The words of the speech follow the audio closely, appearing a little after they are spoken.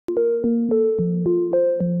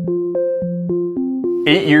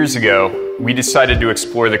8 years ago, we decided to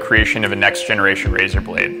explore the creation of a next-generation razor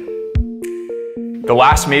blade. The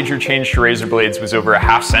last major change to razor blades was over a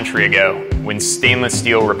half-century ago, when stainless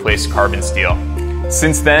steel replaced carbon steel.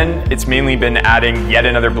 Since then, it's mainly been adding yet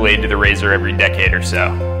another blade to the razor every decade or so.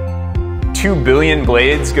 2 billion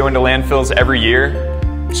blades go into landfills every year,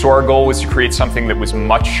 so our goal was to create something that was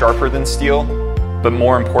much sharper than steel, but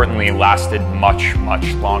more importantly, lasted much,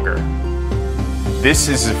 much longer. This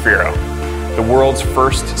is Zafirro, the world's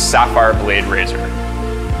first sapphire blade razor.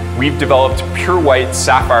 We've developed pure white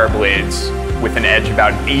sapphire blades with an edge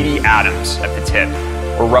about 80 atoms at the tip,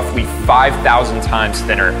 or roughly 5,000 times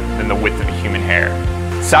thinner than the width of a human hair.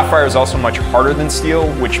 Sapphire is also much harder than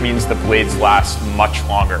steel, which means the blades last much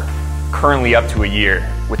longer, currently up to a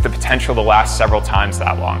year, with the potential to last several times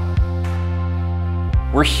that long.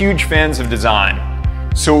 We're huge fans of design,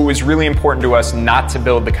 so it was really important to us not to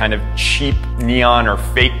build the kind of cheap neon or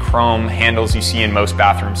fake chrome handles you see in most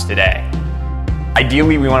bathrooms today.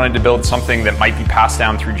 Ideally, we wanted to build something that might be passed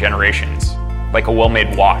down through generations, like a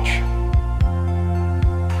well-made watch.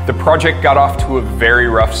 The project got off to a very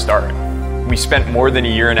rough start. We spent more than a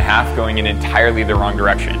year and a half going in entirely the wrong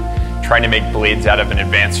direction, trying to make blades out of an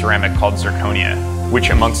advanced ceramic called zirconia, which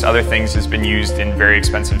amongst other things has been used in very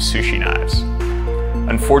expensive sushi knives.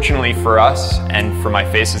 Unfortunately for us, and for my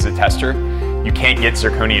face as a tester, you can't get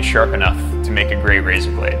zirconia sharp enough to make a great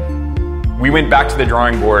razor blade. We went back to the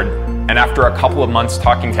drawing board, and after a couple of months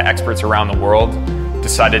talking to experts around the world,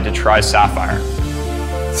 decided to try sapphire.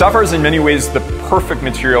 Sapphire is in many ways the perfect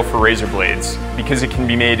material for razor blades because it can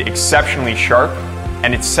be made exceptionally sharp,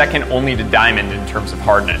 and it's second only to diamond in terms of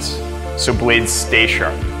hardness, so blades stay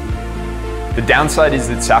sharp. The downside is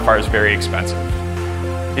that sapphire is very expensive.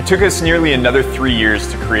 It took us nearly another 3 years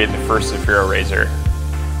to create the first Zafirro razor,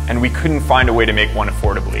 and we couldn't find a way to make one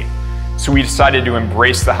affordably. So we decided to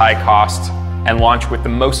embrace the high cost and launch with the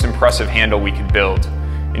most impressive handle we could build,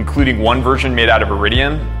 including one version made out of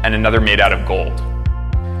iridium and another made out of gold.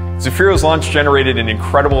 Zafirro's launch generated an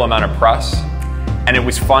incredible amount of press, and it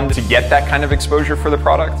was fun to get that kind of exposure for the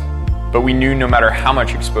product, but we knew no matter how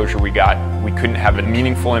much exposure we got, we couldn't have a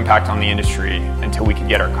meaningful impact on the industry until we could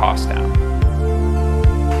get our costs down.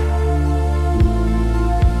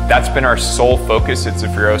 That's been our sole focus at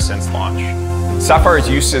Zafirro since launch. Sapphire's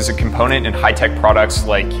use as a component in high-tech products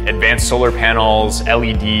like advanced solar panels,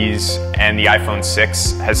 LEDs, and the iPhone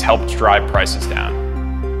 6 has helped drive prices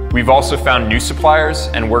down. We've also found new suppliers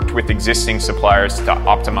and worked with existing suppliers to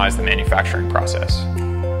optimize the manufacturing process.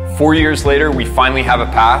 4 years later, we finally have a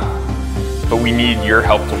path, but we need your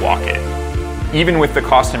help to walk it. Even with the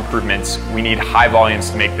cost improvements, we need high volumes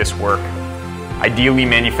to make this work. Ideally,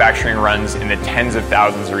 manufacturing runs in the tens of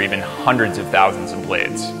thousands or even hundreds of thousands of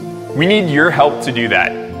blades. We need your help to do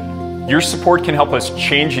that. Your support can help us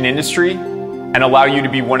change an industry and allow you to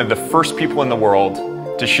be one of the first people in the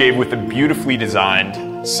world to shave with a beautifully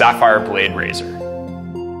designed sapphire blade razor.